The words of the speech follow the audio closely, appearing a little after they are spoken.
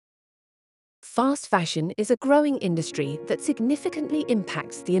Fast fashion is a growing industry that significantly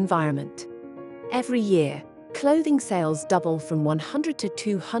impacts the environment. Every year, clothing sales double from 100 to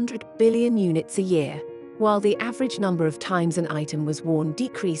 200 billion units a year, while the average number of times an item was worn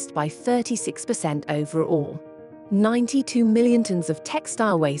decreased by 36% overall. 92 million tons of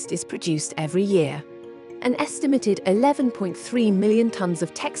textile waste is produced every year. An estimated 11.3 million tons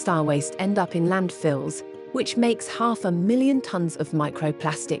of textile waste end up in landfills, which makes 500,000 tons of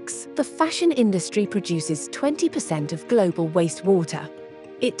microplastics. The fashion industry produces 20% of global wastewater.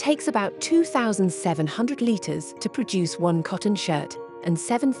 It takes about 2,700 litres to produce one cotton shirt and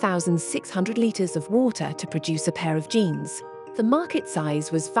 7,600 litres of water to produce a pair of jeans. The market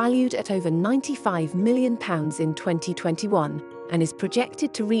size was valued at over £95 million in 2021 and is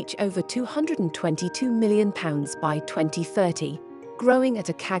projected to reach over £222 million by 2030. Growing at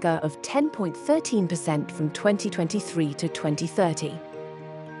a CAGR of 10.13% from 2023 to 2030.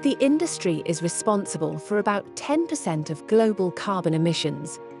 The industry is responsible for about 10% of global carbon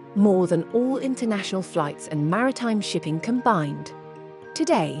emissions, more than all international flights and maritime shipping combined.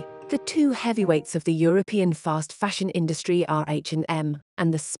 Today, the two heavyweights of the European fast fashion industry are H&M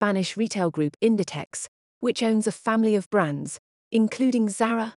and the Spanish retail group Inditex, which owns a family of brands, including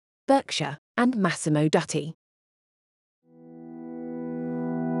Zara, Berkshire, and Massimo Dutti.